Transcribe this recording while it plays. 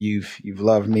You've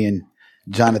loved me and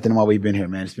Jonathan while we've been here,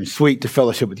 man. It's been sweet to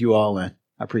fellowship with you all, and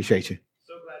I appreciate you.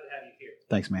 So glad to have you here.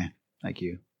 Thanks, man. Thank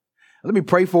you. Let me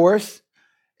pray for us,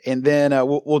 and then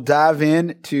we'll dive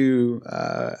into.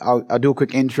 I'll do a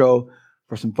quick intro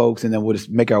for some folks, and then we'll just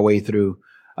make our way through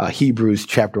Hebrews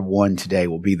chapter 1 today.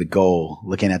 Will be the goal,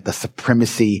 looking at the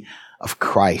supremacy of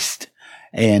Christ.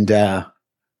 And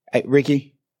hey, Ricky,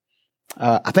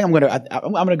 I think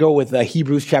I'm gonna go with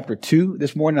Hebrews chapter 2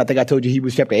 this morning. I think I told you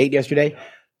Hebrews chapter 8 yesterday,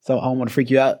 so I don't want to freak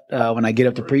you out when I get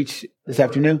up to preach this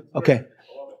afternoon. Okay,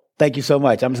 thank you so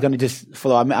much. I'm just gonna just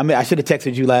follow. I should have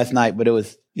texted you last night, but it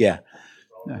was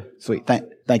sweet.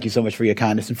 Thank you so much for your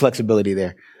kindness and flexibility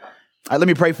there. All right, let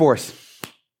me pray for us.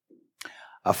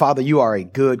 Father, you are a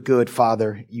good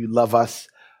Father. You love us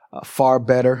far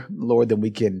better, Lord, than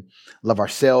we can love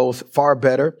ourselves, far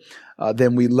better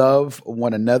than we love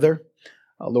one another.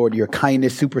 Lord, your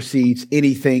kindness supersedes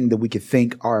anything that we could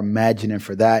think or imagine. And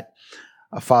for that,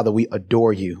 Father, we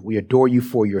adore you. We adore you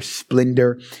for your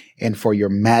splendor and for your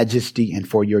majesty and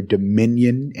for your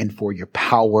dominion and for your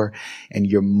power and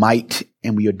your might.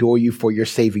 And we adore you for your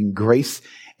saving grace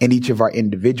in each of our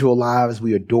individual lives.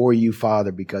 We adore you,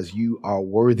 Father, because you are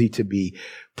worthy to be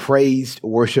praised,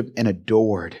 worshiped, and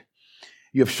adored.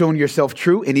 You have shown yourself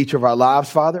true in each of our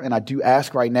lives, Father. And I do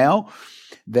ask right now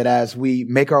that as we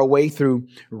make our way through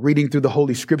reading through the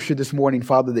Holy Scripture this morning,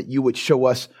 Father, that you would show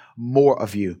us more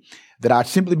of you, that I'd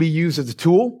simply be used as a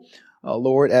tool,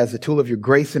 Lord, as a tool of your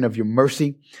grace and of your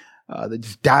mercy, that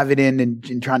just dive it in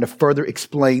and trying to further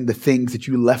explain the things that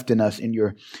you left in us in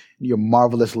your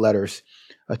marvelous letters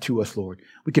to us, Lord.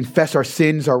 We confess our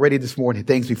sins already this morning,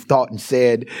 things we've thought and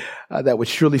said that would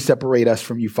surely separate us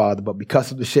from you, Father. But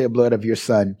because of the shed blood of your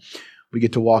Son, we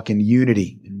get to walk in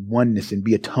unity and oneness and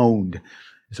be atoned.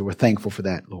 So we're thankful for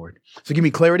that, Lord. So give me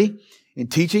clarity in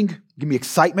teaching. Give me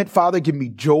excitement, Father. Give me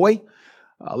joy.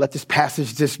 Let this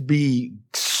passage just be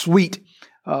sweet,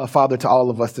 Father, to all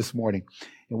of us this morning.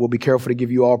 And we'll be careful to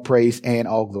give you all praise and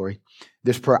all glory.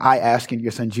 This prayer I ask in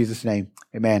your Son, Jesus' name.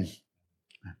 Amen.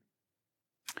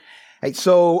 Hey,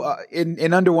 so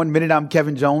in under 1 minute, I'm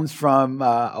Kevin Jones from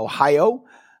Ohio.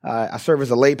 I serve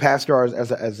as a lay pastor or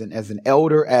as an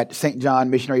elder at St. John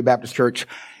Missionary Baptist Church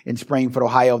in Springfield,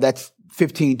 Ohio. That's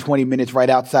 15, 20 minutes right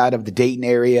outside of the Dayton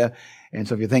area. And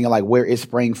so if you're thinking like, where is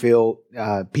Springfield?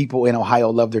 People in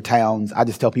Ohio love their towns. I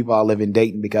just tell people I live in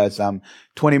Dayton because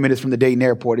 20 minutes from the Dayton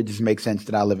airport. It just makes sense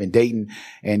that I live in Dayton.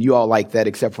 And you all like that,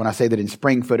 except when I say that in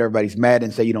Springfield, everybody's mad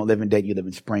and say you don't live in Dayton, you live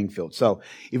in Springfield. So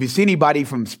if you see anybody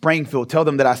from Springfield, tell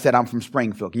them that I said I'm from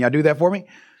Springfield. Can y'all do that for me?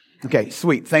 Okay,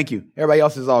 sweet. Thank you. Everybody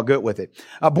else is all good with it.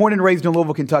 Born and raised in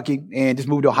Louisville, Kentucky, and just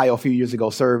moved to Ohio a few years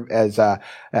ago. Served as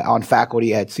on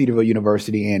faculty at Cedarville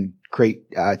University and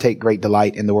take great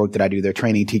delight in the work that I do there,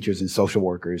 training teachers and social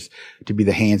workers to be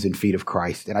the hands and feet of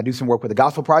Christ. And I do some work with the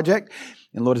Gospel Project,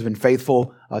 and the Lord has been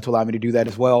faithful to allow me to do that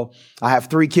as well. I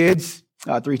have 3 kids.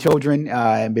 3 children,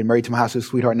 and been married to my high school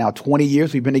sweetheart now 20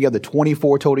 years. We've been together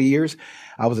 24 total years.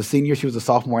 I was a senior. She was a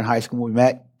sophomore in high school when we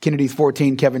met. Kennedy's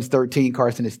 14, Kevin's 13,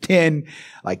 Carson is 10.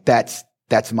 Like that's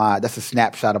a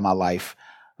snapshot of my life,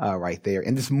 right there.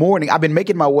 And this morning I've been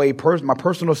making my way, my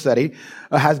personal study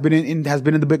has been in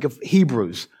the book of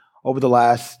Hebrews over the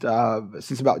last,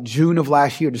 since about June of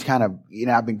last year, just kind of,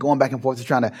 I've been going back and forth just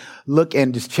trying to look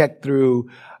and just check through,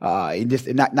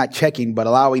 and not checking, but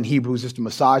allowing Hebrews just to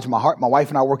massage my heart. My wife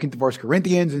and I are working through 1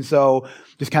 Corinthians. And so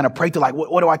just kind of pray to like,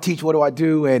 what do I teach? What do I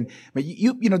do? And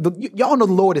y'all know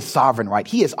the Lord is sovereign, right?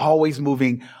 He is always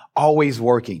moving, always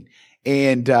working.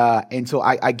 And so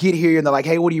I get here and they're like,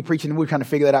 hey, what are you preaching? And we were trying to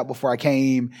figure that out before I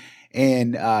came.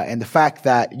 And the fact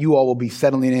that you all will be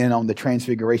settling in on the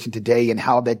transfiguration today and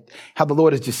how the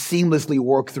Lord has just seamlessly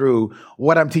worked through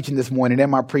what I'm teaching this morning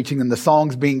and my preaching and the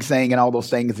songs being sang and all those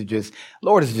things are just,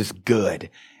 Lord is just good.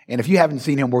 And if you haven't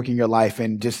seen him work in your life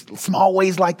in just small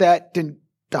ways like that, then,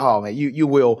 oh man, you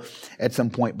will at some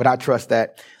point. But I trust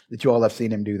that you all have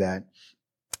seen him do that.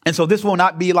 And so this will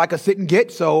not be like a sit and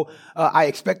get. So I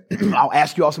expect I'll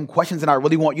ask you all some questions, and I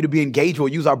really want you to be engaged. We'll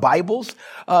use our Bibles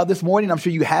this morning. I'm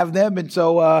sure you have them. And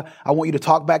so I want you to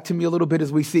talk back to me a little bit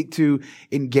as we seek to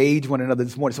engage one another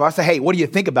this morning. So I say, hey, what do you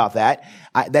think about that?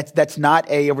 That's not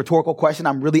a rhetorical question.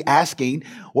 I'm really asking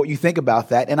what you think about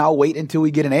that. And I'll wait until we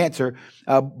get an answer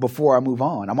before I move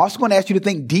on. I'm also going to ask you to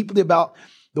think deeply about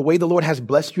the way the Lord has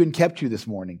blessed you and kept you this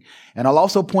morning. And I'll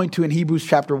also point to in Hebrews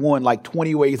chapter 1, like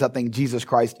 20 ways I think Jesus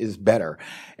Christ is better.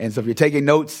 And so if you're taking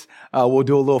notes, we'll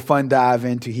do a little fun dive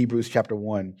into Hebrews chapter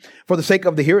 1. For the sake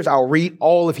of the hearers, I'll read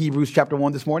all of Hebrews chapter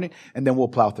 1 this morning, and then we'll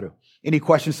plow through. Any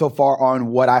questions so far on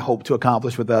what I hope to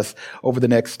accomplish with us over the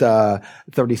next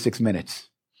 36 minutes?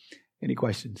 Any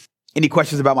questions? Any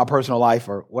questions about my personal life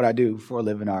or what I do for a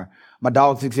living? Or my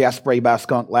dog thinks I sprayed by a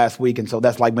skunk last week. And so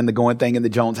that's like been the going thing in the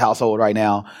Jones household right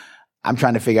now. I'm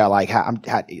trying to figure out like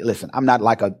listen, I'm not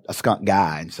like a skunk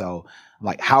guy. And so I'm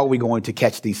like, how are we going to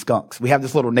catch these skunks? We have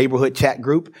this little neighborhood chat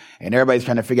group and everybody's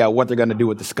trying to figure out what they're going to do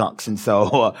with the skunks. And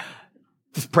so,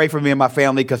 just pray for me and my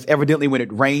family, because evidently when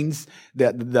it rains,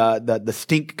 the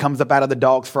stink comes up out of the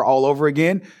dog's fur all over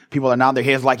again. People are nodding their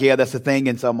heads like, yeah, that's the thing.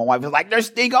 And so my wife is like, there's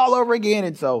stink all over again.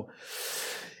 And so,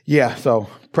 yeah, so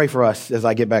pray for us as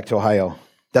I get back to Ohio.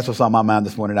 That's what's on my mind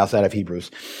this morning outside of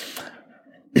Hebrews.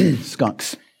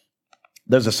 Skunks.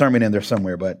 There's a sermon in there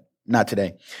somewhere, but not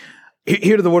today.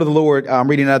 Hear to the word of the Lord. I'm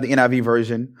reading out of the NIV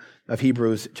version of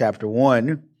Hebrews chapter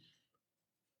 1.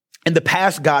 In the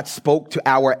past, God spoke to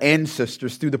our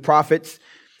ancestors through the prophets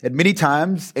at many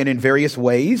times and in various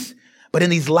ways. But in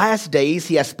these last days,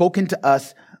 he has spoken to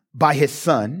us by his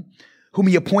Son, whom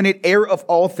he appointed heir of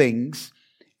all things,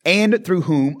 and through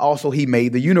whom also he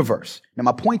made the universe. Now,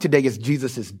 my point today is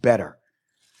Jesus is better.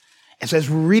 And so as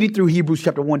we're reading through Hebrews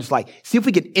chapter 1, just like, see if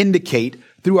we can indicate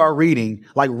through our reading,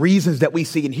 like reasons that we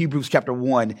see in Hebrews chapter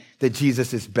 1 that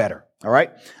Jesus is better. All right?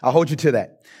 I'll hold you to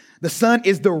that. The Son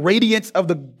is the radiance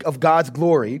of God's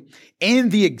glory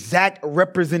and the exact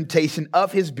representation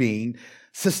of his being,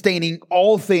 sustaining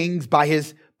all things by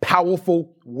his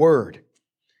powerful word.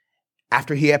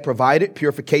 After he had provided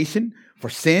purification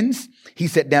for sins, he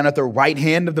sat down at the right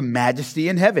hand of the majesty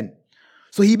in heaven.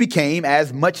 So he became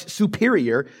as much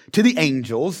superior to the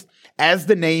angels as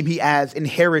the name he has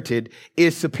inherited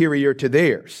is superior to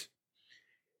theirs.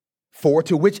 For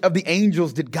to which of the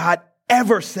angels did God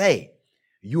ever say,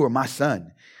 "You are my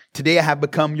son. Today I have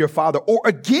become your father"? Or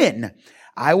again,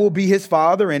 "I will be his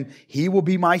father and he will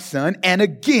be my son"? And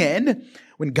again,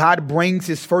 when God brings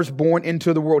his firstborn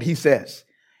into the world, he says,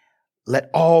 "Let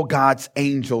all God's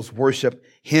angels worship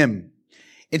him."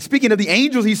 And speaking of the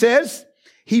angels, he says,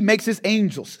 he makes his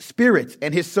angels spirits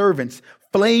and his servants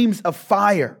flames of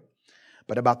fire.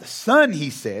 But about the Son, he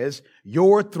says,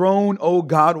 "Your throne, O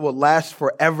God, will last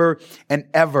forever and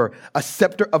ever. A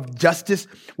scepter of justice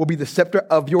will be the scepter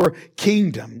of your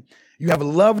kingdom. You have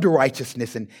loved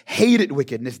righteousness and hated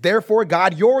wickedness. Therefore,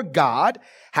 God, your God,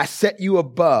 has set you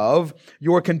above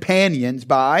your companions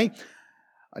by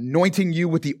anointing you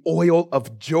with the oil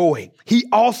of joy." He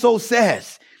also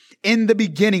says, "In the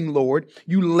beginning, Lord,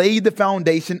 you laid the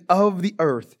foundation of the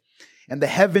earth, and the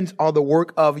heavens are the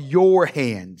work of your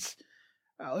hands."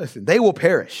 Now listen, they will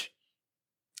perish,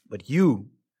 but you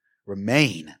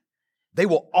remain. They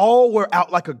will all wear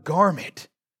out like a garment.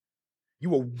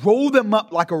 You will roll them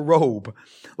up like a robe.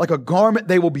 Like a garment,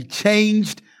 they will be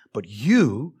changed, but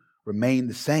you remain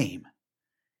the same.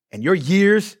 And your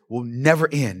years will never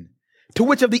end. To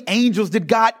which of the angels did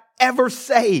God ever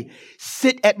say,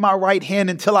 "Sit at my right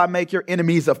hand until I make your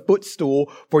enemies a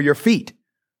footstool for your feet"?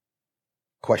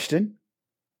 Question: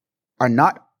 are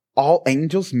not all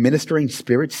angels ministering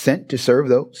spirits sent to serve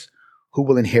those who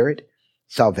will inherit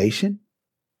salvation?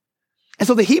 And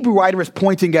so the Hebrew writer is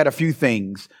pointing at a few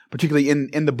things, particularly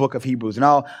in the book of Hebrews. And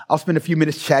I'll spend a few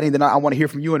minutes chatting, then I want to hear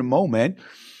from you in a moment.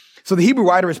 So the Hebrew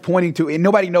writer is pointing to, and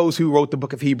nobody knows who wrote the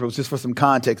book of Hebrews, just for some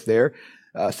context there.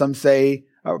 Some say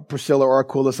Priscilla or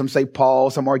Aquila, some say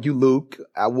Paul, some argue Luke.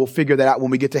 We'll figure that out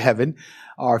when we get to heaven.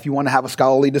 Or if you want to have a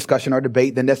scholarly discussion or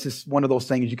debate, then that's just one of those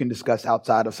things you can discuss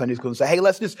outside of Sunday school and say, hey,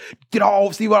 let's just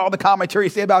see what all the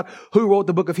commentaries say about who wrote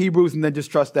the book of Hebrews, and then just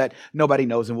trust that nobody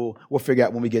knows, and we'll figure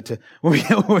out when we get to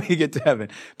heaven.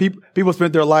 People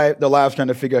spent their lives trying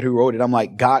to figure out who wrote it. I'm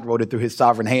like, God wrote it through his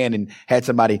sovereign hand and had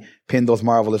somebody pen those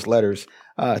marvelous letters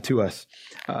to us.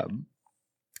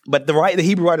 But the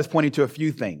Hebrew writer is pointing to a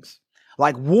few things.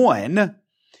 Like one,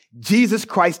 Jesus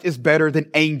Christ is better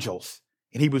than angels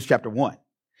in Hebrews chapter 1.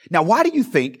 Now, why do you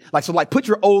think, put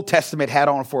your Old Testament hat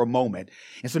on for a moment.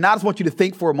 And so now I just want you to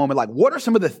think for a moment, what are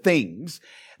some of the things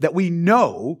that we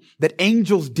know that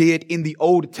angels did in the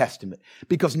Old Testament?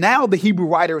 Because now the Hebrew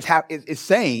writer is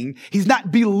saying, he's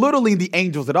not belittling the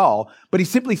angels at all, but he's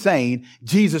simply saying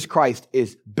Jesus Christ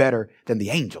is better than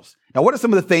the angels. Now, what are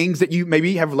some of the things that you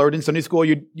maybe have learned in Sunday school,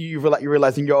 you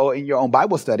realize in your own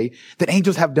Bible study that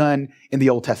angels have done in the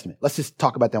Old Testament? Let's just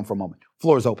talk about them for a moment.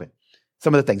 Floor is open.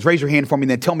 Some of the things. Raise your hand for me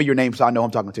and then tell me your name so I know who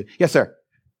I'm talking to. Yes, sir.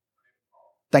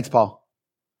 Thanks, Paul.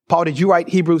 Paul, did you write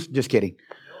Hebrews? Just kidding.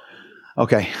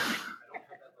 Okay.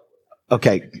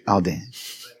 Okay. All done.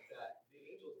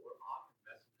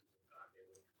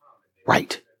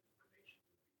 Right.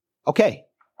 Okay.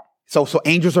 So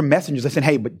angels are messengers. I said,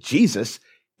 hey, but Jesus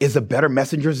is a better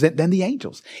messenger than the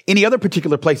angels. Any other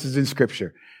particular places in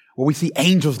Scripture where we see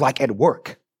angels like at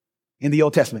work in the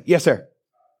Old Testament? Yes, sir.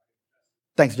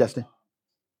 Thanks, Justin.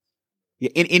 Yeah,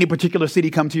 any particular city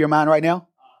come to your mind right now?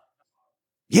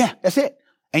 Yeah, that's it.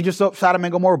 Angel show up, Sodom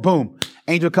and Gomorrah, boom.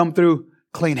 Angel come through,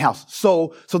 clean house.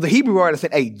 So the Hebrew writer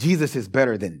said, hey, Jesus is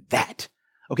better than that.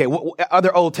 Okay, what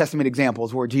other Old Testament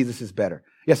examples where Jesus is better?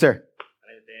 Yes, sir.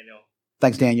 Daniel.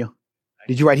 Thanks, Daniel.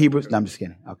 Did you write Hebrews? No, I'm just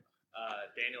kidding. Okay.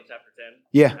 Daniel chapter 10.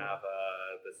 Yeah. You have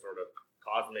this sort of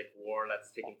cosmic war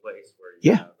that's taking place where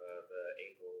you have the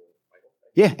angel Michael.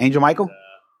 Right? Yeah, Angel Michael.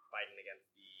 Fighting against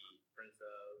the prince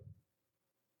of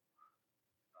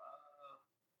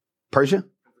Persia.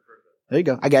 There you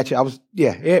go. I got you.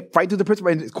 Fight through the prince.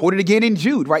 And it's quoted again in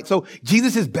Jude, right? So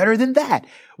Jesus is better than that.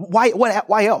 Why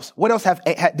else? What else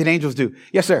did angels do?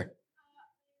 Yes, sir.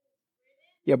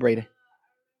 Yeah, Brady.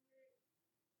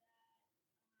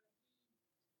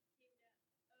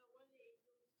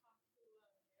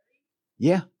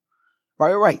 Yeah.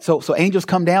 Right. So angels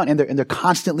come down and they're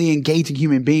constantly engaging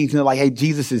human beings and they're like, hey,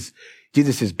 Jesus is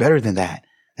better than that.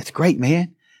 That's great,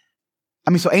 man.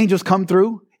 I mean, so angels come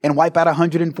through and wipe out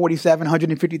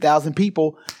 150,000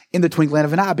 people in the twinkling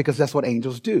of an eye because that's what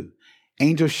angels do.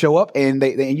 Angels show up and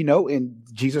and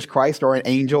Jesus Christ or an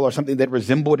angel or something that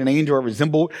resembled an angel or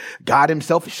resembled God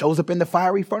himself shows up in the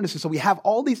fiery furnaces. So we have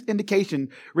all these indications.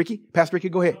 Pastor Ricky,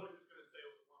 go ahead.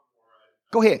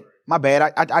 Go ahead. My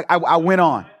bad. I went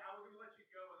on.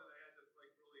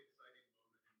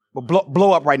 Well,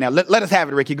 blow up right now. Let us have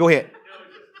it, Ricky. Go ahead.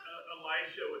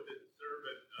 Elisha with his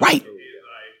servant. Right. Who they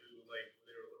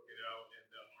were looking out and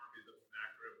the armies of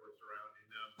Sennacherib were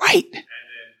surrounding them. Right. And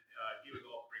then he was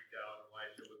all freaked out.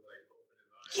 Elisha was like, open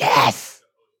his eyes. Yes.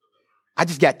 I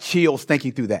just got chills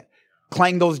thinking through that.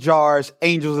 Clang those jars.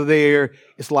 Angels are there.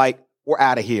 It's like, we're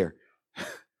out of here.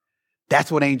 That's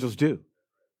what angels do.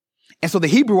 And so the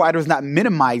Hebrew writer is not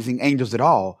minimizing angels at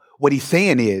all. What he's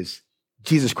saying is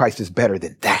Jesus Christ is better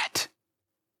than that.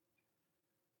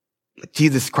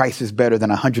 Jesus Christ is better than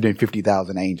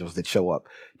 150,000 angels that show up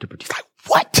to produce. Like,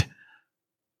 what?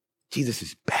 Jesus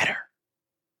is better.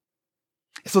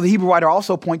 So the Hebrew writer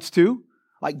also points to,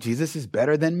 like, Jesus is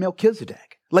better than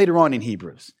Melchizedek. Later on in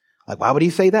Hebrews. Like, why would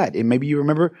he say that? And maybe you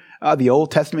remember the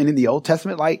Old Testament. In the Old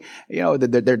Testament,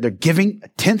 they're giving a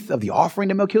tenth of the offering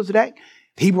to Melchizedek.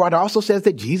 The Hebrew writer also says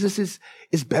that Jesus is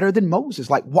better than Moses.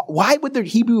 Like, why would the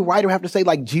Hebrew writer have to say,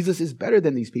 like, Jesus is better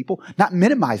than these people? Not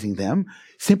minimizing them,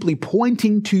 simply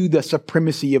pointing to the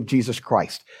supremacy of Jesus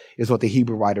Christ is what the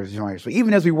Hebrew writer is doing. So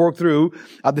even as we work through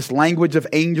this language of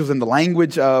angels and the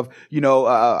language of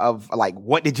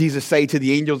what did Jesus say to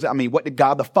the angels? I mean, what did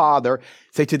God the Father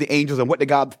say to the angels and what did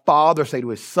God the Father say to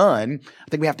his son? I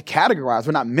think we have to categorize.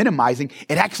 We're not minimizing.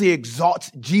 It actually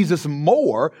exalts Jesus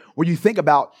more when you think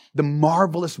about the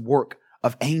marvelous work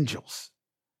of angels.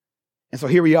 And so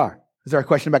here we are. Is there a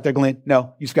question back there, Glenn?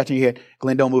 No, you scratching your head.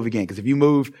 Glenn, don't move again. Because if you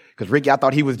move, because Ricky, I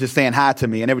thought he was just saying hi to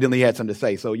me and evidently he had something to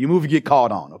say. So you move, you get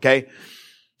called on, okay?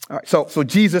 All right. So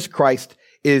Jesus Christ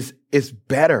is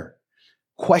better.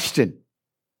 Question.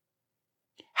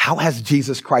 How has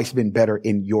Jesus Christ been better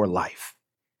in your life?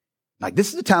 Like, this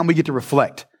is the time we get to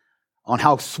reflect on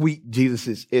how sweet Jesus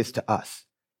is to us.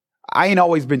 I ain't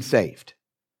always been saved.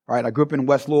 All right. I grew up in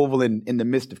West Louisville in the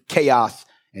midst of chaos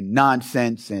and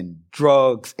nonsense and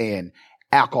drugs and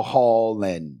alcohol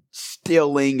and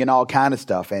stealing and all kind of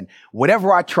stuff. And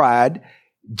whatever I tried,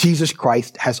 Jesus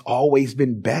Christ has always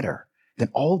been better than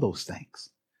all those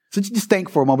things. So just think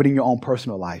for a moment in your own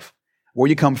personal life, where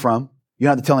you come from. You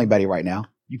don't have to tell anybody right now.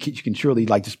 You can surely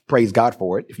just praise God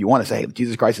for it. If you want to say, hey,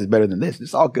 Jesus Christ is better than this,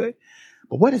 it's all good.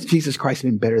 But what has Jesus Christ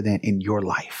been better than in your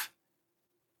life?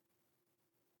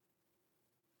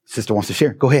 Sister wants to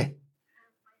share. Go ahead.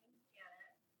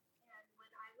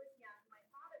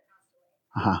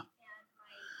 Uh-huh. And my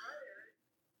brother,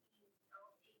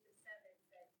 age of 7,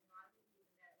 said, I would be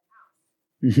the head of the house.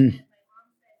 Mm-hmm. And my mom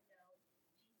said, no, Jesus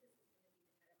is going to be the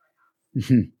head of our house.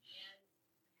 Mm-hmm.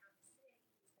 And I have to say,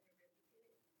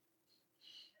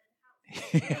 he's going to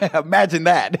really do it. Imagine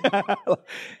that.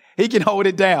 He can hold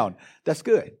it down. That's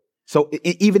good. So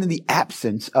even in the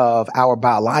absence of our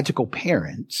biological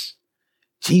parents,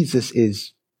 Jesus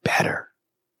is better.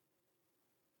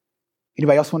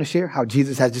 Anybody else want to share how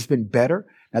Jesus has just been better?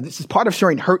 Now, this is part of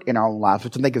sharing hurt in our own lives,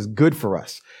 which I think is good for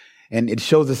us. And it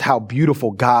shows us how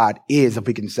beautiful God is if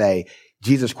we can say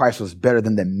Jesus Christ was better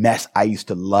than the mess I used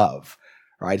to love.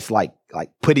 Right? It's like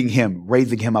putting him,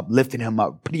 raising him up, lifting him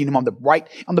up, putting him on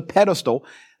the pedestal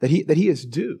that he is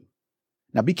due.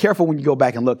 Now, be careful when you go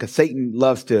back and look, because Satan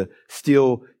loves to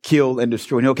steal, kill, and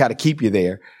destroy, and he'll kind of keep you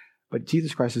there. But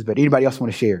Jesus Christ is better. Anybody else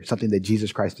want to share something that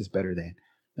Jesus Christ is better than?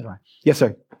 That's right. Yes,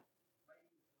 sir.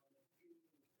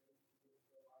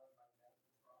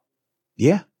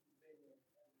 Yeah.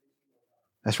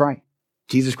 That's right.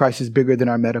 Jesus Christ is bigger than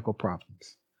our medical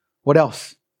problems. What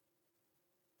else?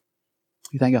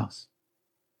 Anything else?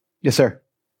 Yes, sir.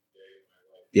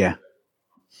 Yeah.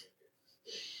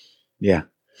 Yeah.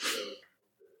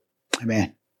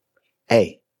 Amen.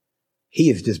 Hey, he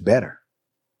is just better.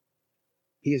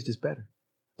 He is just better.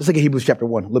 Let's look at Hebrews chapter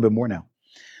 1 a little bit more now.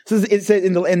 So it says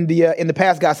in the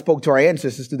past, God spoke to our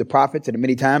ancestors through the prophets and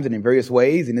many times and in various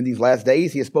ways. And in these last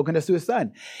days, he has spoken to us through his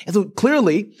son. And so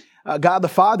clearly, God the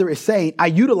Father is saying, I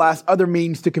utilize other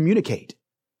means to communicate.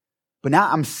 But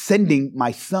now I'm sending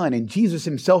my son, and Jesus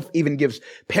himself even gives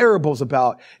parables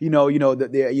about, the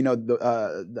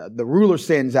ruler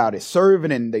sends out his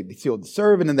servant, and they kill the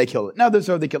servant, and they kill another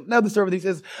servant, they kill another servant. He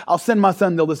says, I'll send my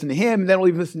son, they'll listen to him, and they don't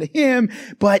even listen to him.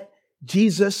 But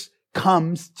Jesus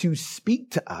comes to speak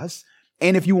to us.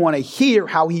 And if you want to hear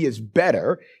how he is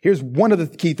better, here's one of the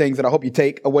key things that I hope you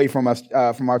take away from us,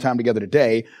 from our time together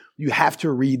today. You have to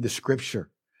read the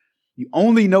scripture. You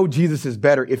only know Jesus is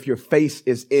better if your face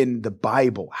is in the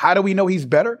Bible. How do we know he's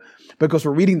better? Because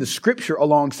we're reading the scripture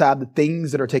alongside the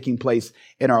things that are taking place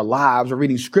in our lives. We're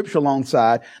reading scripture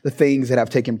alongside the things that have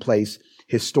taken place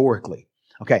historically.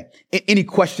 Okay. Any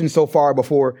questions so far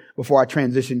before I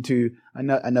transition to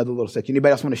another little section?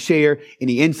 Anybody else want to share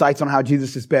any insights on how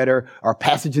Jesus is better? Or a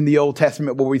passage in the Old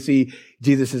Testament where we see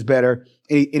Jesus is better?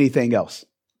 Anything else?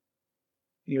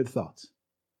 Any other thoughts?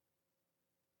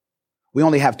 We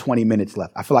only have 20 minutes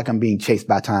left. I feel like I'm being chased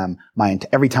by time.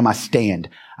 Every time I stand,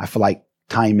 I feel like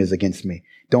time is against me.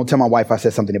 Don't tell my wife I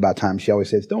said something about time. She always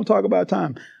says, don't talk about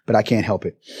time, but I can't help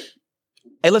it.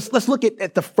 Hey, let's look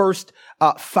at the first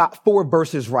 4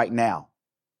 verses right now.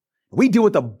 We deal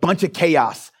with a bunch of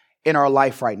chaos in our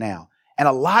life right now. And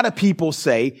a lot of people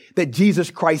say that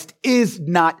Jesus Christ is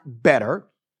not better.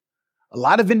 A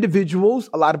lot of individuals,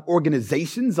 a lot of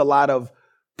organizations, a lot of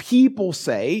people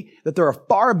say that there are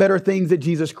far better things than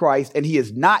Jesus Christ, and he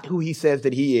is not who he says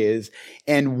that he is.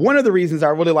 And one of the reasons I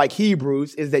really like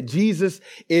Hebrews is that Jesus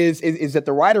is that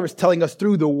the writer is telling us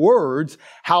through the words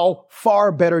how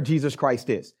far better Jesus Christ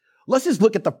is. Let's just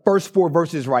look at the first 4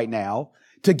 verses right now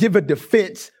to give a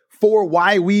defense for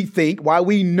why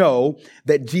we know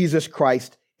that Jesus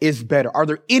Christ is better. Are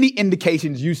there any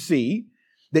indications you see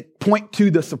that point to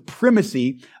the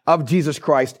supremacy of Jesus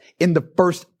Christ in the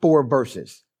first 4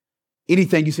 verses?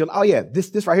 Anything you see, oh yeah,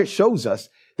 this right here shows us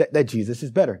that Jesus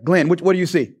is better. Glenn, what do you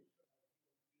see?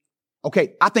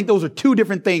 Okay, I think those are 2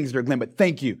 different things there, Glenn, but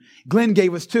thank you. Glenn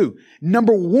gave us 2.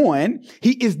 Number 1,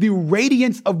 he is the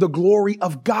radiance of the glory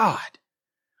of God.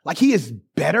 Like he is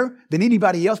better than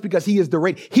anybody else because he is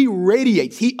he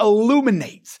radiates, he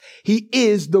illuminates. He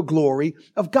is the glory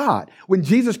of God. When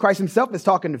Jesus Christ himself is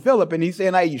talking to Philip and he's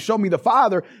saying, hey, you show me the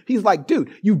Father. He's like,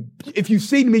 dude, if you've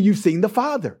seen me, you've seen the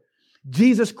Father.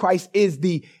 Jesus Christ is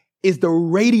the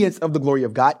radiance of the glory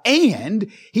of God.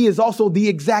 And he is also the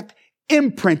exact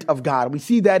imprint of God. We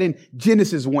see that in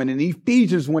Genesis 1 and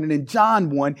Ephesians 1 and in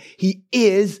John 1. He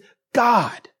is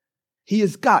God. He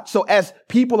is God. So as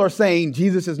people are saying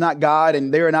Jesus is not God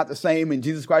and they're not the same and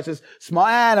Jesus Christ is small,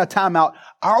 a timeout,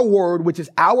 our word, which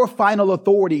is our final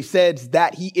authority, says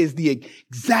that he is the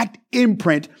exact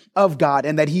imprint of God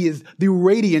and that he is the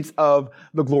radiance of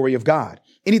the glory of God.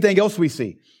 Anything else we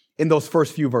see in those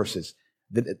first few verses?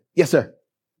 Yes, sir.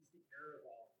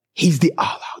 He's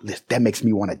that makes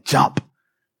me want to jump,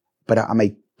 but I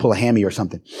may pull a hammy or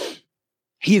something.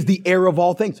 He is the heir of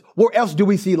all things. Where else do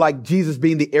we see like Jesus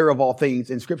being the heir of all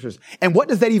things in scriptures? And what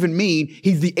does that even mean?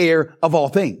 He's the heir of all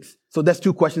things. So that's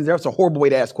 2 questions there. It's a horrible way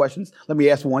to ask questions. Let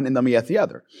me ask one and let me ask the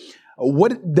other.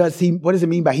 What does it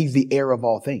mean by he's the heir of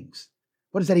all things?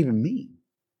 What does that even mean?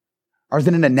 Or is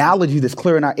it an analogy that's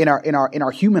clear in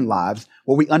our human lives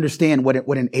where we understand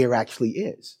what an heir actually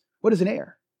is? What is an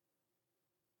heir?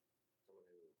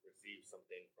 Receive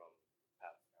something from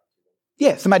passed down to them.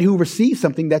 Yeah, somebody who receives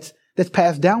something that's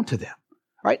passed down to them.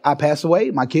 Right? I pass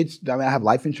away. My kids, I have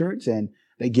life insurance and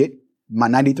they get my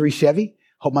 93 Chevy.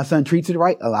 Hope my son treats it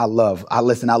right. I'm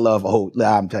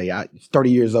telling you, I'm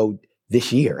 30 years old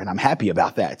this year and I'm happy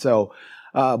about that. So,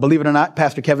 believe it or not,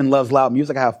 Pastor Kevin loves loud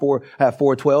music. I have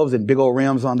 412s and big old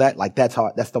rims on that. Like that's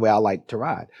the way I like to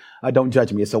ride. Don't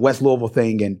judge me. It's a West Louisville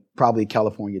thing and probably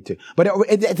California too. But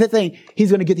it's the thing.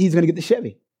 He's going to get the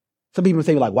Chevy. Some people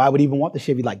say like, why would he even want the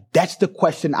Chevy? Like that's the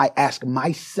question I ask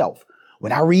myself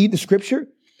when I read the scripture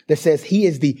that says he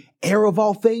is the heir of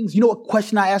all things. You know what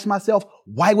question I ask myself?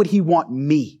 Why would he want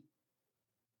me?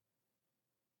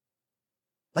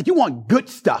 Like you want good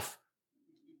stuff.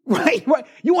 Right?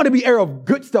 You want to be heir of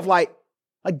good stuff. Like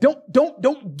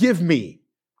don't give me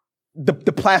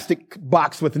the plastic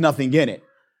box with nothing in it.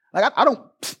 Like I don't,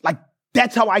 like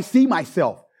that's how I see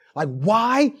myself. Like,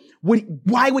 why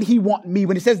would he want me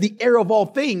when it says the heir of all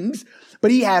things,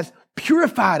 but he has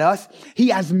purified us. He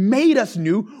has made us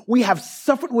new. We have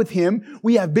suffered with him.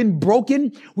 We have been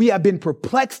broken. We have been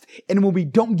perplexed. And when we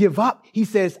don't give up, he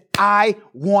says, I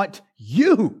want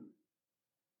you.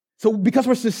 So because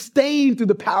we're sustained through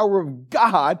the power of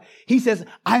God, he says,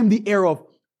 I am the heir of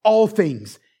all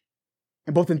things.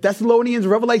 And both in Thessalonians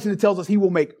and Revelation, it tells us he will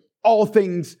make all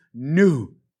things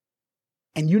new.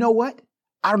 And you know what?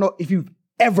 I don't know if you've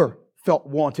ever felt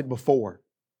wanted before,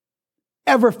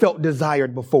 ever felt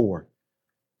desired before.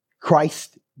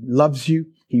 Christ loves you.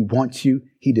 He wants you.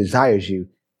 He desires you.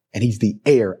 And he's the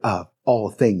heir of all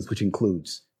things, which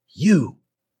includes you.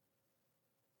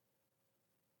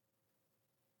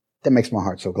 That makes my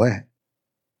heart so glad.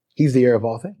 He's the heir of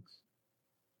all things.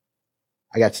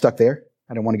 I got stuck there.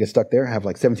 I didn't want to get stuck there. I have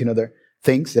like 17 other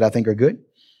things that I think are good,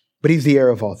 but he's the heir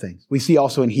of all things. We see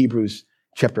also in Hebrews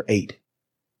chapter 8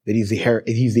 that he's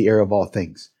the heir of all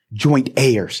things. Joint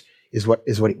heirs is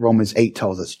what Romans 8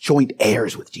 tells us. Joint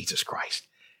heirs with Jesus Christ.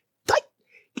 Like,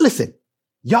 listen,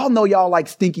 y'all know y'all like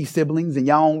stinky siblings and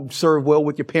y'all don't serve well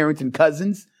with your parents and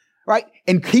cousins, right?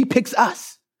 And he picks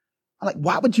us. I'm like,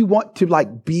 why would you want to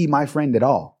like be my friend at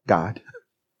all, God?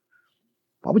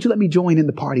 Why would you let me join in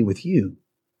the party with you?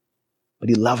 But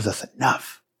he loves us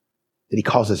enough that he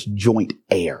calls us joint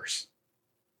heirs.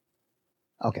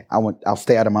 Okay, I'll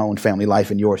stay out of my own family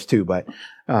life and yours too, but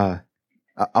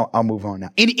I'll move on now.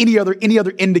 Any other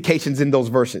indications in those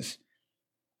verses?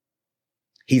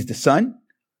 He's the Son.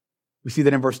 We see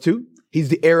that in verse 2. He's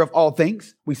the heir of all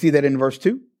things. We see that in verse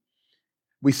 2.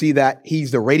 We see that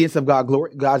he's the radiance of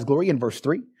God's glory in verse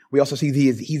 3. We also see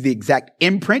he's the exact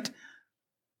imprint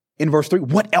in verse 3.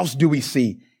 What else do we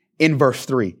see in verse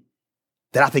 3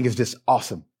 that I think is just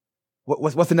awesome?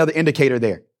 What's another indicator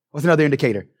there? What's another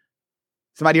indicator?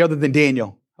 Somebody other than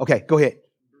Daniel. Okay, go ahead.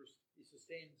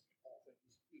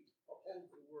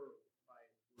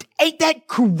 Ain't that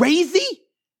crazy?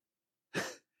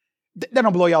 That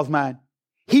don't blow y'all's mind.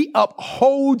 He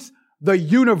upholds the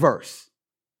universe.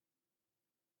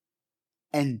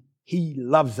 And he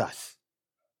loves us.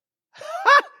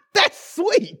 That's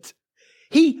sweet.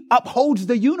 He upholds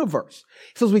the universe.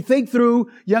 So as we think through,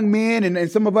 young men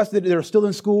and some of us that are still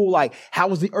in school, like how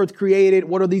was the earth created?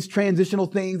 What are these transitional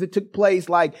things that took place,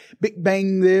 like Big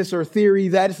Bang this or theory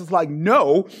that? It's just like,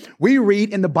 no, we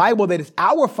read in the Bible that it's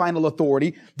our final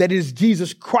authority, that it is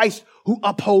Jesus Christ who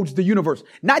upholds the universe.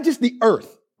 Not just the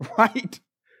earth, right?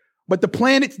 But the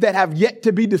planets that have yet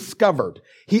to be discovered.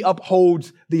 He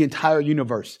upholds the entire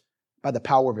universe by the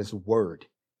power of his word.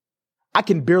 I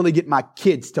can barely get my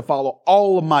kids to follow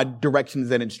all of my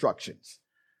directions and instructions.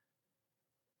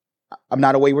 I'm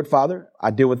not a wayward father.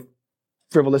 I deal with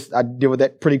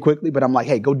that pretty quickly, but I'm like,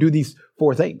 hey, go do these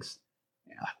 4 things.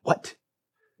 Like, what?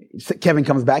 Kevin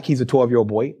comes back. He's a 12-year-old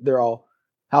boy. They're all,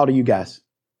 how old are you guys?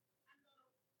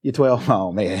 You're 12?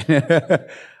 Oh, man.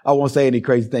 I won't say any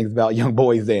crazy things about young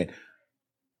boys then.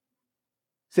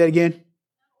 Say it again.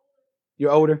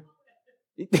 You're older?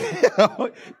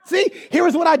 See,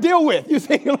 here's what I deal with. You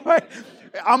see, like,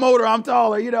 I'm older, I'm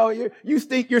taller, you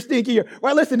stink, you're stinkier.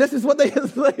 Well, listen, this is what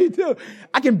they do.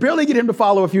 I can barely get him to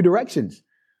follow a few directions.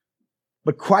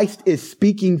 But Christ is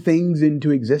speaking things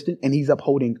into existence, and he's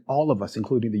upholding all of us,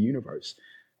 including the universe,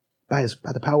 by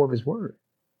the power of his word.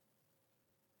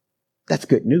 That's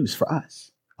good news for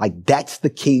us. Like, that's the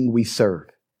king we serve.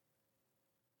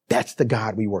 That's the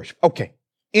God we worship. Okay.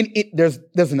 There's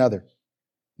another.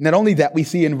 Not only that, we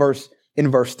see in verse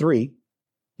 3.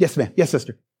 Yes, ma'am. Yes,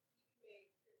 sister.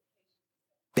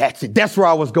 That's it. That's where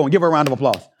I was going. Give her a round of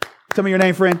applause. Tell me your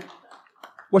name, friend.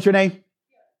 What's your name?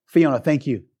 Fiona. Thank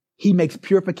you. He makes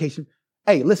purification.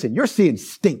 Hey, listen, your sin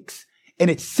stinks and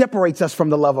it separates us from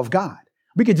the love of God.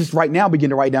 We could just right now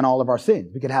begin to write down all of our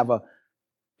sins. We could have a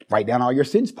write down all your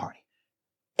sins party.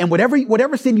 And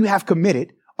whatever sin you have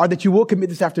committed, or that you will commit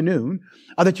this afternoon,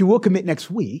 or that you will commit next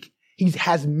week, he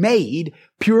has made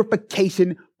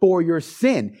purification for your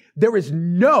sin. There is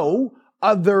no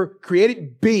other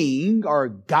created being or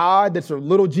God that's a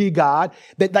little g God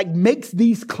that like makes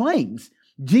these claims.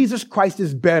 Jesus Christ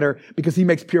is better because he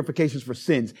makes purifications for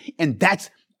sins. And that's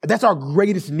our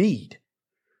greatest need.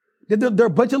 There are a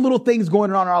bunch of little things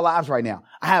going on in our lives right now.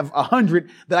 I have 100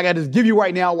 that I got to give you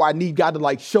right now where I need God to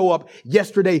like show up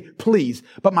yesterday, please.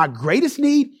 But my greatest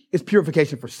need is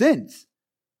purification for sins.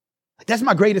 That's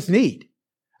my greatest need.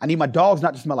 I need my dogs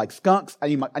not to smell like skunks. I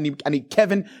need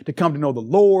Kevin to come to know the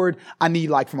Lord. I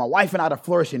need like for my wife and I to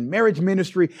flourish in marriage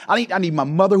ministry. I need my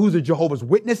mother who's a Jehovah's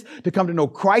Witness to come to know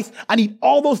Christ. I need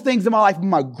all those things in my life. But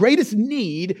my greatest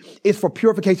need is for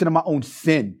purification of my own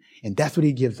sin. And that's what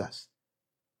he gives us.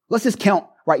 Let's just count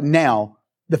right now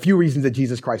the few reasons that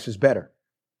Jesus Christ is better.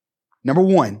 Number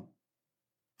one,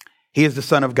 he is the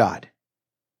Son of God.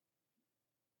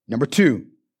 Number two,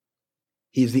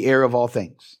 he is the heir of all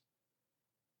things.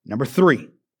 Number three,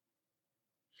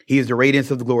 he is the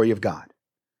radiance of the glory of God.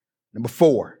 Number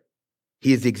four,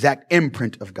 he is the exact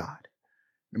imprint of God.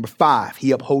 Number five,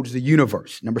 he upholds the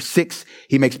universe. Number six,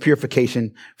 he makes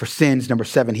purification for sins. Number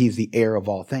seven, he is the heir of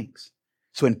all things.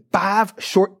 So in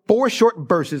four short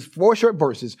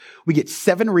verses, we get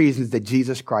 7 reasons that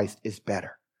Jesus Christ is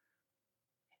better.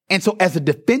 And so as a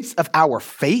defense of our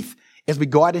faith, as we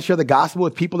go out and share the gospel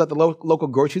with people at the local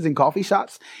groceries and coffee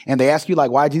shops, and they ask you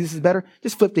like why Jesus is better,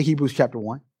 just flip to Hebrews chapter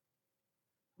 1.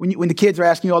 When the kids are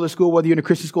asking you all to school, whether you're in a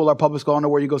Christian school or public school, I don't know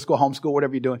where you go to school, homeschool,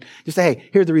 whatever you're doing, just say, hey,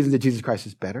 here's the reason that Jesus Christ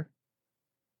is better.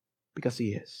 Because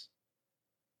he is.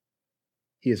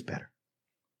 He is better.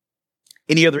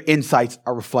 Any other insights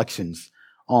or reflections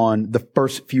on the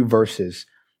first few verses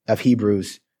of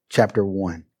Hebrews chapter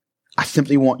 1? I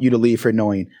simply want you to leave here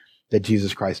knowing that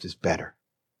Jesus Christ is better.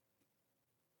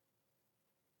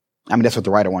 I mean, that's what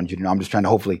the writer wanted you to know. I'm just trying to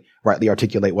hopefully rightly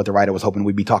articulate what the writer was hoping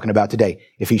we'd be talking about today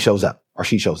if he shows up or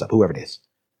she shows up, whoever it is.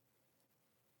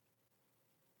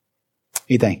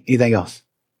 Anything else?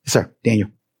 Yes, sir. Daniel.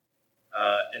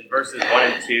 In verses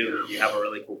 1 and 2, you have a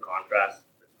really cool contrast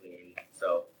between,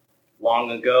 so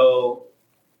long ago,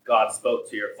 God spoke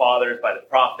to your fathers by the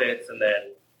prophets, and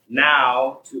then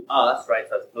now to us, right?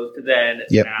 So as opposed to then,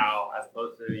 it's now. As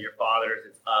opposed to your fathers,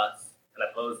 it's us. And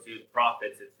opposed to the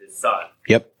prophets, it's his son.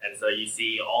 Yep. And so you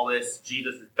see all this,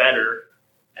 Jesus is better.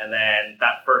 And then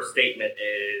that first statement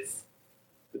is,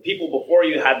 the people before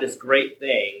you had this great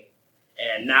thing,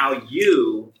 and now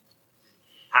you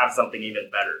have something even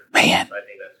better. Man. So I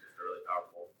think that's just a really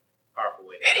powerful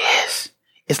way. It is.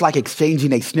 It's like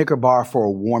exchanging a Snicker bar for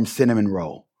a warm cinnamon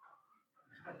roll.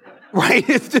 Right?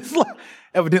 It's just like,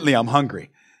 evidently I'm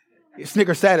hungry.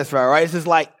 Snickers satisfied, right? It's just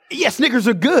like, yeah, Snickers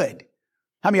are good.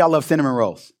 How many of y'all love cinnamon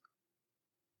rolls?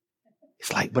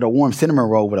 It's like, but a warm cinnamon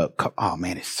roll with a cup. Oh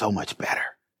man, it's so much better.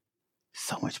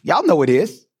 So much. Y'all know it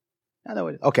is. I know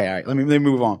it is. Okay, all right. Let me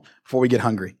move on before we get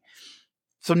hungry.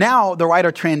 So now the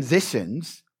writer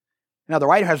transitions. Now the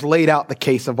writer has laid out the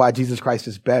case of why Jesus Christ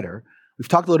is better. We've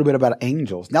talked a little bit about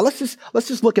angels. Now let's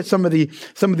just look at some of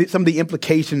the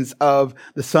implications of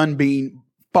the Son being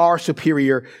far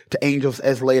superior to angels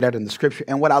as laid out in the scripture.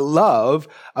 And what I love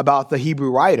about the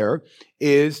Hebrew writer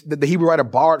is that the Hebrew writer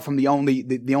borrowed from the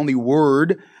only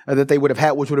word that they would have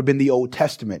had, which would have been the Old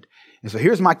Testament. And so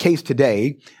here's my case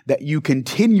today, that you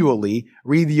continually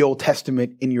read the Old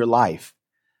Testament in your life.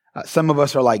 Some of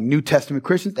us are like New Testament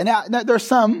Christians, and there are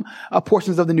some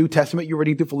portions of the New Testament you're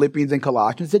reading through Philippians and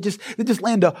Colossians that just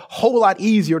land a whole lot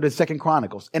easier than 2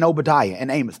 Chronicles and Obadiah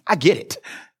and Amos. I get it.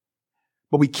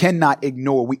 But we cannot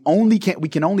ignore. We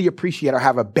can only appreciate or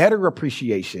have a better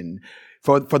appreciation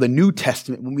for the New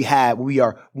Testament when we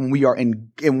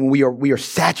are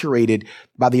saturated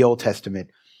by the Old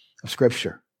Testament of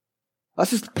Scripture.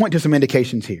 Let's just point to some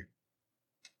indications here.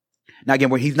 Now again,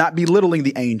 where he's not belittling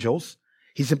the angels,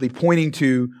 he's simply pointing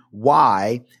to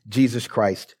why Jesus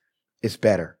Christ is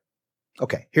better.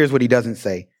 Okay, here's what he doesn't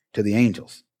say to the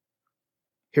angels.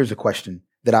 Here's a question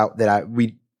that I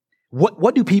read.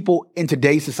 What do people in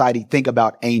today's society think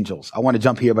about angels? I want to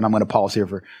jump here, but I'm going to pause here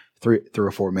for three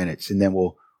or 4 minutes, and then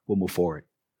we'll move forward.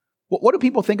 What do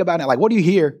people think about it? Like, what do you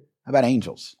hear about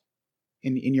angels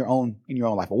in your own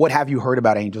life? Or what have you heard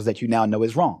about angels that you now know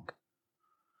is wrong?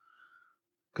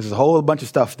 Because there's a whole bunch of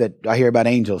stuff that I hear about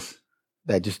angels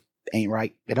that just ain't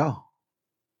right at all.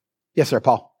 Yes, sir,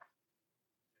 Paul.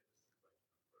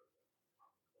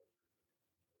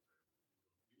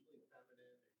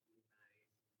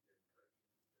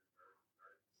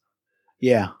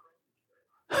 Yeah.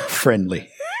 Friendly.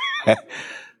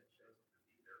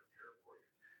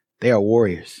 They are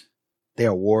warriors. They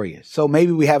are warriors. So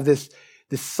maybe we have this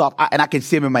soft, and I can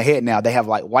see them in my head now. They have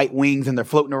like white wings and they're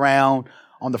floating around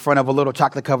on the front of a little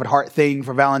chocolate covered heart thing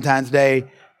for Valentine's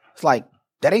Day. It's like,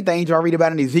 that ain't the angel I read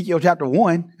about in Ezekiel chapter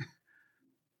 1.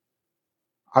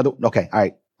 Okay. All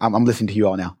right. I'm listening to you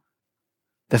all now.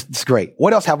 That's great.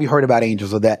 What else have we heard about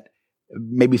angels, or that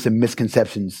maybe some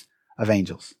misconceptions of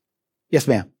angels? Yes,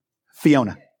 ma'am.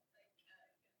 Fiona.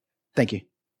 Thank you.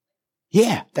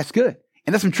 Yeah, that's good.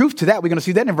 And there's some truth to that. We're going to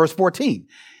see that in verse 14.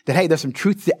 That, hey, there's some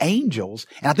truth to angels.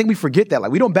 And I think we forget that.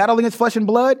 Like, we don't battle against flesh and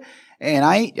blood.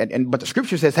 But the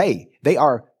scripture says, hey, they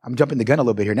are, I'm jumping the gun a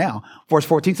little bit here now. Verse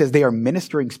 14 says they are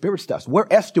ministering spirit stuff. Where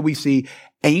else do we see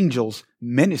angels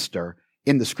minister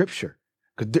in the scripture?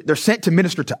 Because they're sent to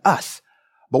minister to us.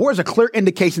 But where's a clear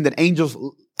indication that angels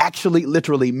actually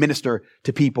literally minister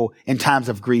to people in times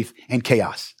of grief and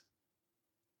chaos?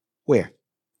 Where?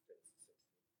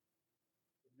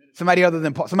 Somebody other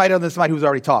than somebody who's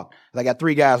already talked. I got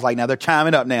 3 guys like now. They're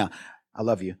chiming up now. I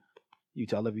love you. You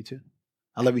too. I love you too.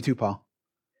 I love you too, Paul.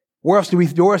 Where else do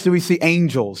we see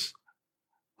angels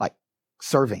like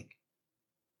serving?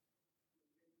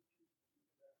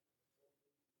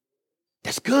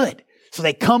 That's good. So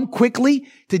they come quickly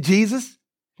to Jesus,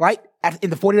 right? In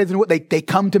the 40 days, they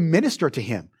come to minister to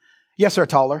him. Yes, sir,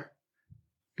 taller.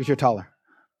 Because you're taller.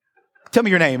 Tell me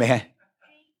your name, man.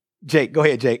 Jake. Go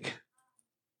ahead, Jake.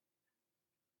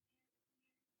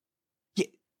 Yeah,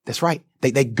 that's right.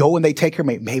 They go and they take her.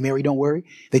 Hey, Mary, don't worry.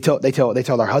 They tell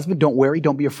her husband, don't worry,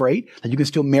 don't be afraid. That you can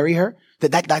still marry her.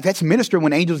 That's ministering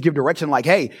when angels give direction. Like,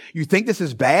 hey, you think this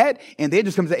is bad, and they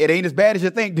just come and say, it ain't as bad as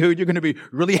you think, dude. You're going to be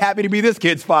really happy to be this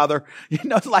kid's father.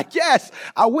 It's like, yes,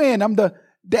 I win. I'm the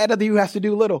dad of the who has to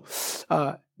do little.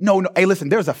 No. Hey, listen.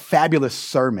 There's a fabulous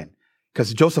sermon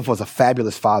because Joseph was a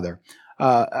fabulous father.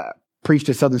 Preached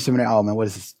at Southern Seminary. Oh man, what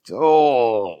is this?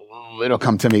 Oh, it'll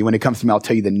come to me. When it comes to me, I'll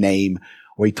tell you the name.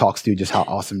 Where he talks through just how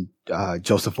awesome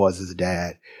Joseph was as a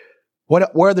dad.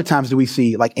 What other times do we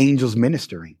see like angels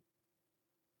ministering?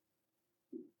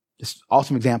 Just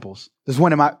awesome examples. There's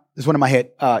one in my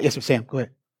head. Yes, sir, Sam, go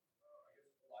ahead.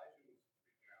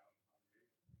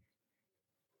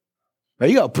 There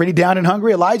you go. Pretty down and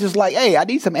hungry. Elijah's like, hey, I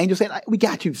need some angels saying, we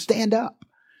got you. Stand up.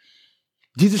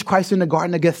 Jesus Christ in the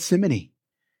Garden of Gethsemane.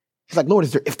 He's like, Lord,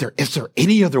 is there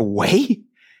any other way?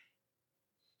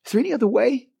 Is there any other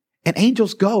way? And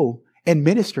angels go and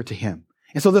minister to him.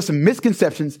 And so there's some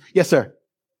misconceptions. Yes, sir.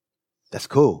 That's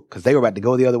cool. Because they were about to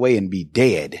go the other way and be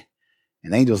dead.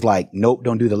 And the angel's like, nope,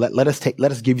 don't do that. Let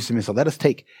us give you some insight. Let us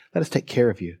take care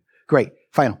of you. Great.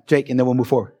 Final. Jake, and then we'll move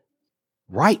forward.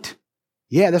 Right.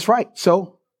 Yeah, that's right.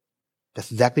 So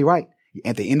that's exactly right.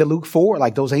 At the end of Luke 4,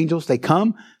 like those angels, they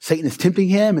come, Satan is tempting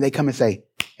him, and they come and say,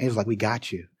 angels like, we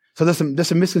got you. So there's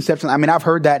some misconceptions. I mean, I've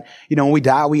heard that, when we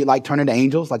die, we like turn into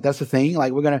angels. Like that's the thing.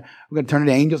 Like we're gonna turn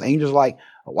into angels. Angels like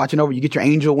watching over. You get your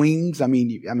angel wings. I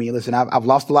mean, listen, I've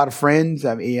lost a lot of friends,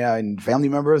 and family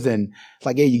members, and it's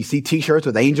like, yeah, you see T-shirts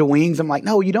with angel wings. I'm like,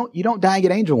 no, you don't die and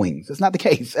get angel wings. That's not the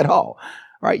case at all.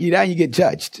 Right? You die and you get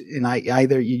judged, and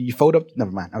either you fold up.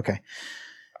 Never mind. Okay.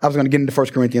 I was going to get into 1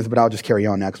 Corinthians, but I'll just carry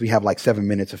on now because we have like 7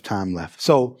 minutes of time left.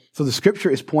 So the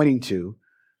scripture is pointing to,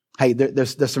 hey,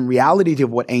 there's some reality to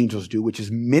what angels do, which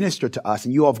is minister to us.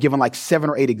 And you all have given like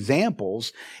 7 or 8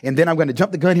 examples. And then I'm going to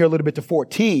jump the gun here a little bit to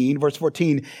verse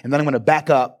 14, and then I'm going to back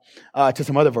up to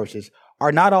some other verses.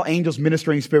 Are not all angels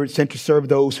ministering spirits sent to serve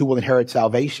those who will inherit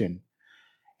salvation?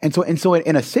 And so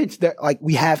in a sense, that like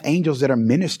we have angels that are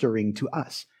ministering to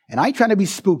us. And I ain't trying to be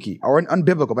spooky or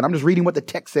unbiblical, but I'm just reading what the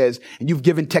text says, and you've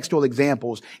given textual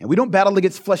examples. And we don't battle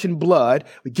against flesh and blood.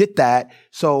 We get that.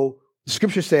 So the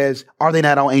scripture says, are they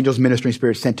not all angels ministering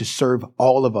spirits sent to serve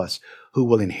all of us who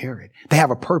will inherit? They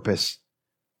have a purpose,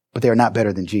 but they are not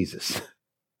better than Jesus.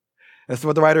 That's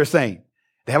what the writer is saying.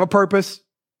 They have a purpose,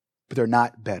 but they're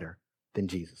not better than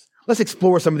Jesus. Let's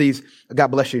explore some of these, God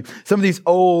bless you, some of these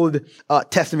Old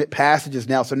Testament passages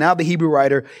now. So now the Hebrew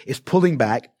writer is pulling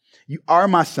back. You are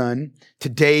my son.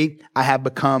 Today I have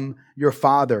become your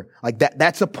father. Like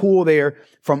that's a pull there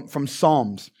from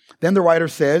Psalms. Then the writer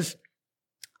says,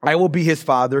 I will be his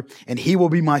father and he will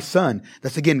be my son.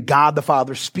 That's again, God the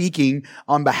Father speaking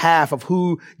on behalf of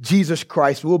who Jesus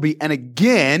Christ will be. And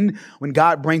again, when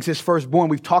God brings his firstborn,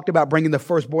 we've talked about bringing the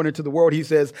firstborn into the world. He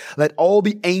says, let all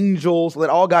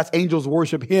God's angels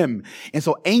worship him. And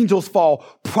so angels fall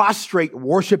prostrate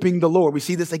worshiping the Lord. We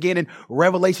see this again in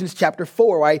Revelations chapter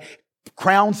 4, right?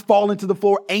 Crowns fall into the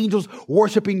floor, angels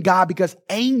worshiping God, because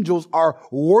angels are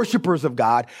worshipers of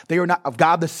God. They are not of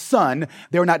God the Son.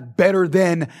 They are not better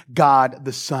than God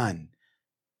the Son.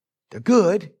 They're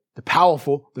good, they're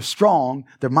powerful, they're strong,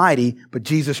 they're mighty, but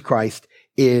Jesus Christ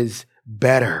is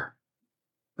better.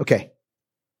 Okay.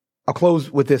 I'll close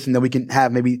with this and then we can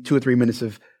have maybe 2 or 3 minutes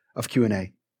of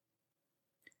Q&A.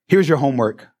 Here's your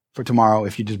homework for tomorrow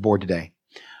if you're just bored today.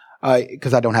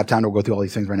 Because I don't have time to go through all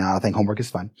these things right now. I think homework is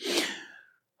fun.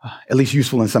 At least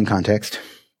useful in some context.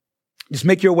 Just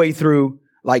make your way through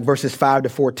like verses 5 to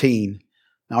 14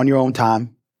 on your own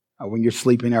time, when you're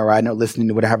sleeping or riding or listening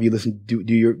to whatever you listen, do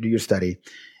your study,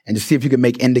 and just see if you can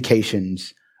make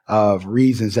indications of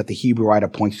reasons that the Hebrew writer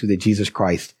points to that Jesus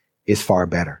Christ is far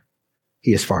better.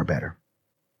 He is far better.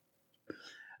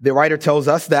 The writer tells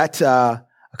us that a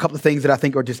couple of things that I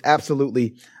think are just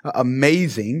absolutely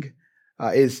amazing.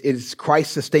 Is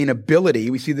Christ's sustainability.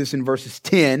 We see this in verses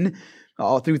 10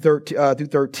 through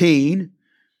 13.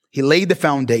 He laid the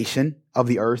foundation of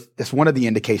the earth. That's one of the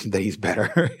indications that he's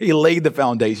better. He laid the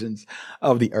foundations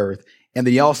of the earth. And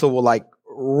then he also will like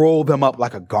roll them up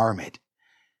like a garment.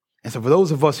 And so for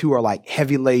those of us who are like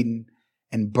heavy laden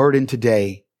and burdened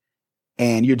today,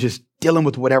 and you're just dealing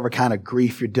with whatever kind of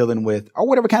grief you're dealing with or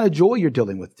whatever kind of joy you're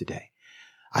dealing with today,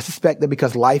 I suspect that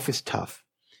because life is tough,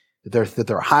 that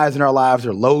there are highs in our lives,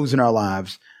 there are lows in our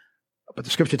lives. But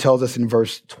the scripture tells us in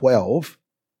verse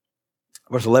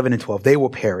 11 and 12, they will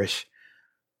perish,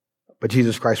 but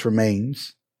Jesus Christ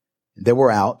remains. They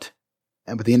were out.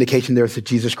 But the indication there is that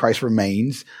Jesus Christ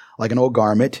remains like an old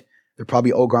garment. They're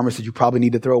probably old garments that you probably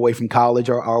need to throw away from college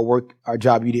or work or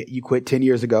job you quit 10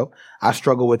 years ago. I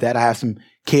struggle with that. I have some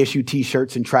KSU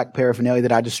t-shirts and track paraphernalia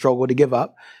that I just struggle to give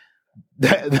up.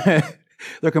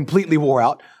 They're completely wore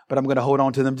out, but I'm going to hold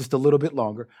on to them just a little bit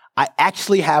longer. I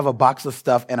actually have a box of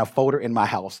stuff and a folder in my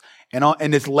house,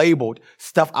 and it's labeled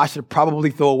stuff I should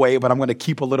probably throw away, but I'm going to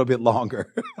keep a little bit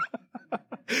longer.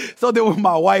 So that when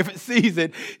my wife sees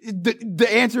it, the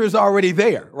answer is already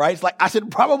there, right? It's like, I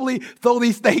should probably throw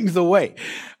these things away.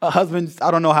 Husbands,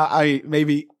 I don't know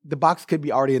maybe the box could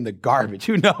be already in the garbage.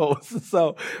 Who knows?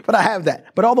 So, but I have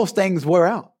that. But all those things wear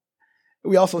out.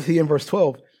 We also see in verse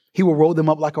 12, he will roll them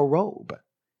up like a robe.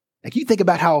 Like you think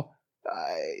about how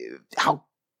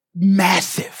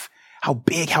massive, how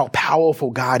big, how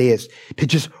powerful God is to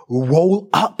just roll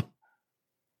up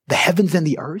the heavens and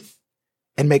the earth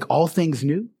and make all things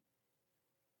new.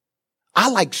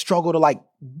 I struggle to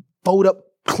fold up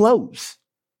clothes.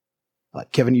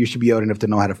 Like, Kevin, you should be old enough to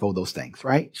know how to fold those things,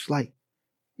 right? It's like,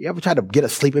 you ever try to get a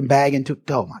sleeping bag into,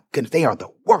 oh my goodness, they are the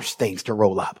worst things to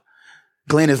roll up.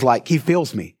 Glenn is like, he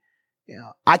feels me. You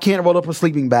know, I can't roll up a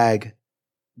sleeping bag.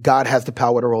 God has the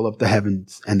power to roll up the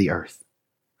heavens and the earth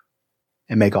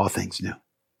and make all things new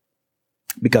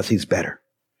because he's better.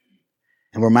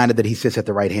 And we're reminded that he sits at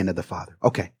the right hand of the Father.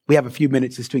 Okay, we have a few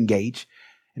minutes just to engage.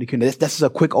 And this is a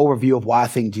quick overview of why I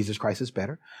think Jesus Christ is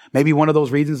better. Maybe one of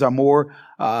those reasons are more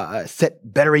set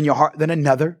better in your heart than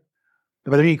another.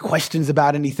 Are there any questions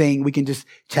about anything we can just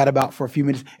chat about for a few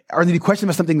minutes? Are there any questions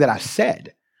about something that I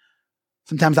said?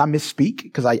 Sometimes I misspeak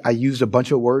because I used a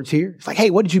bunch of words here. It's like, hey,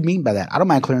 what did you mean by that? I don't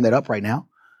mind clearing that up right now.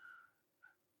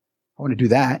 I want to do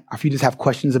that. Or if you just have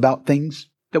questions about things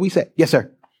that we said. Yes,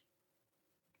 sir.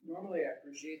 Normally, I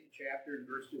appreciate the chapter and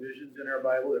verse divisions in our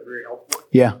Bible. They're very helpful.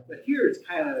 Yeah. But here it's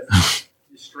kind of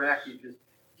distracting because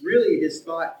really his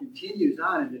thought continues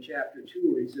on into chapter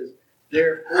 2 where he says,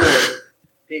 therefore,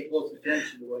 pay close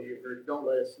attention to what you've heard. Don't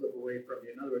let it slip away from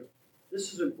you. In other words,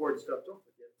 this is important stuff. Don't forget.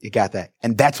 You got that.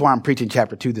 And that's why I'm preaching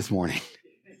chapter 2 this morning.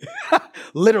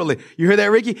 Literally. You hear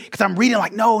that, Ricky? Because I'm reading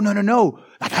no.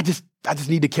 Like, I just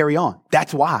need to carry on.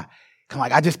 That's why. I'm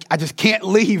like, I just can't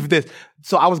leave this.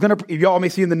 So I was going to, if y'all may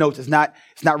see in the notes, it's not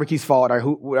Ricky's fault or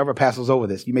whoever passes over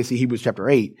this. You may see Hebrews chapter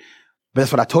 8, but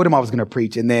that's what I told him I was going to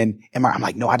preach. And then I'm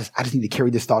like, no, I just need to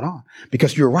carry this thought on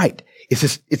because you're right.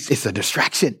 It's a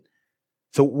distraction.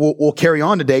 So we'll carry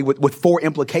on today with 4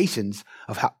 implications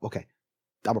of how, okay,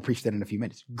 I'm going to preach that in a few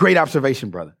minutes. Great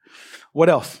observation, brother. What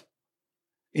else?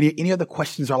 Any other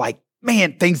questions are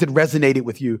things that resonated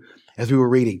with you as we were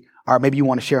reading? Or maybe you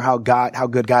want to share how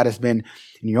good God has been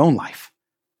in your own life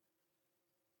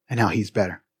and how he's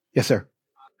better. Yes, sir.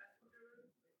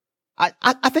 I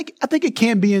think it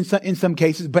can be in some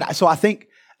cases, but so I think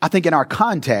in our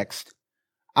context,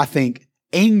 I think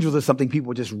angels are something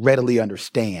people just readily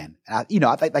understand. I think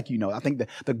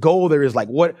the goal there is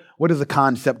what is a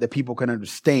concept that people can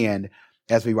understand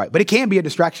as we write, but it can be a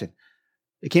distraction.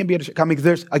 It can't be a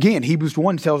distraction. I mean, Hebrews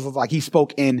 1 tells us he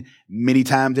spoke in many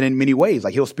times and in many ways.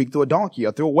 He'll speak through a donkey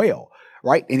or through a whale,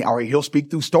 right? Or he'll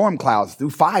speak through storm clouds, through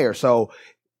fire. So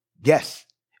yes,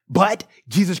 but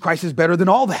Jesus Christ is better than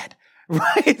all that,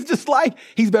 right? It's just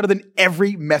he's better than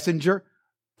every messenger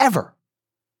ever.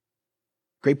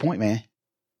 Great point, man.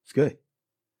 It's good.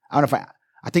 I don't know if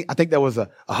I think that was a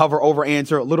hover over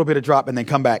answer, a little bit of drop and then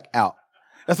come back out.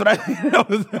 That's what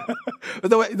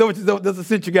that's the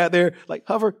sense you got there.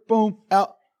 Hover, boom,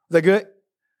 out. Is that good?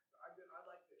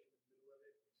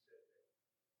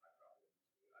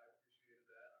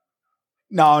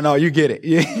 No, you get it.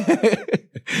 Yeah.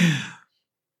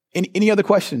 Any other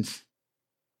questions?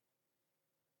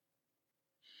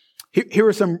 Here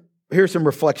are some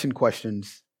reflection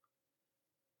questions.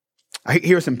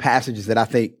 Here are some passages that I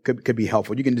think could be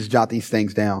helpful. You can just jot these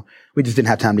things down. We just didn't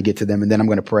have time to get to them. And then I'm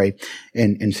going to pray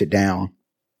and sit down.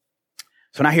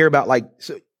 So when I hear about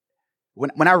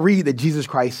when I read that Jesus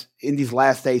Christ in these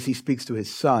last days, he speaks to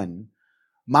his son,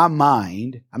 my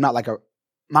mind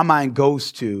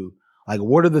goes to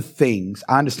what are the things?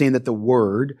 I understand that the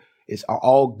word are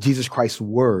all Jesus Christ's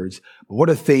words, but what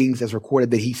are things as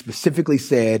recorded that he specifically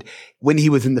said when he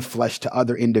was in the flesh to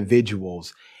other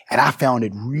individuals? And I found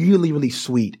it really, really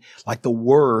sweet. Like the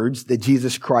words that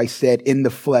Jesus Christ said in the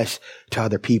flesh to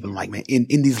other people. I'm like, man,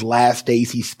 in these last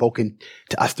days, he's spoken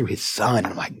to us through his son.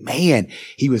 I'm like, man,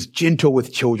 he was gentle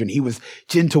with children. He was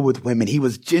gentle with women. He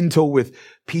was gentle with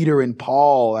Peter and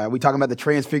Paul. We talking about the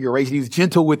transfiguration. He was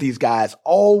gentle with these guys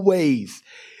always,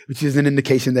 which is an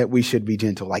indication that we should be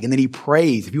gentle. Like, and then he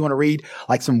prays. If you want to read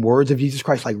like some words of Jesus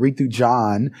Christ, like read through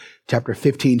John chapter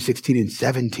 15, 16, and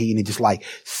 17, and just like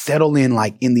settle in,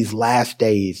 like in these last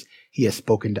days, he has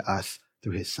spoken to us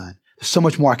through his son. There's so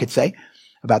much more I could say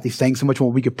about these things, so much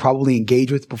more we could probably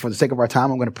engage with, but for the sake of our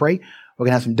time, I'm going to pray. We're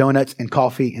going to have some donuts and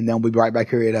coffee, and then we'll be right back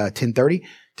here at 10:30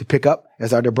 to pick up,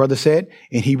 as our dear brother said,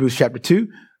 in Hebrews chapter 2,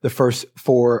 the first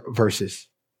 4 verses.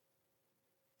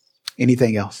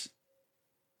 Anything else?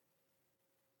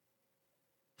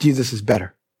 Jesus is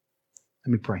better.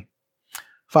 Let me pray.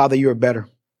 Father, you are better.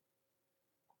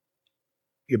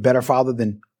 You're better, Father,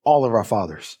 than all of our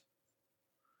fathers.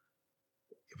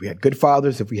 If we had good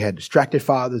fathers, if we had distracted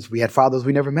fathers, if we had fathers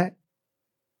we never met,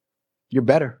 you're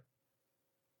better.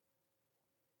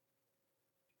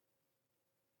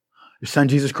 Your son,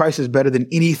 Jesus Christ, is better than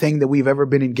anything that we've ever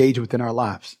been engaged with in our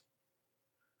lives.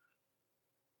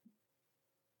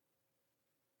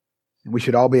 And we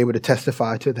should all be able to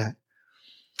testify to that.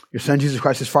 Your son, Jesus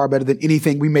Christ, is far better than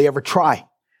anything we may ever try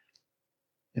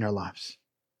in our lives.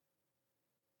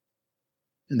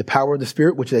 And the power of the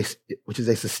Spirit, which is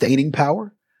a sustaining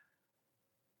power,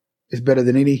 is better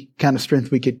than any kind of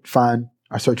strength we could find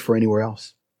or search for anywhere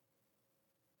else.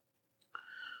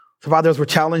 So, Father, as we're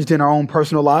challenged in our own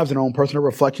personal lives, in our own personal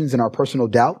reflections, in our personal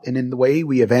doubt, and in the way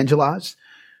we evangelize,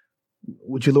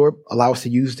 would you, Lord, allow us to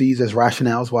use these as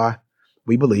rationales why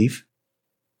we believe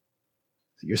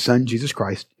that your son, Jesus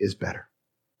Christ, is better.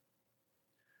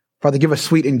 Father, give us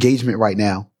sweet engagement right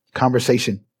now,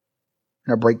 conversation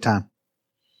in our break time.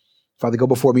 Father, go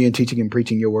before me in teaching and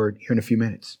preaching your word here in a few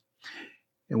minutes.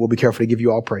 And we'll be careful to give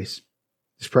you all praise.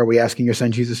 This prayer we ask in your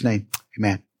son, Jesus' name.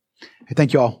 Amen. Hey,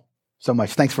 thank you all so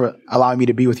much. Thanks for allowing me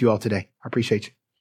to be with you all today. I appreciate you.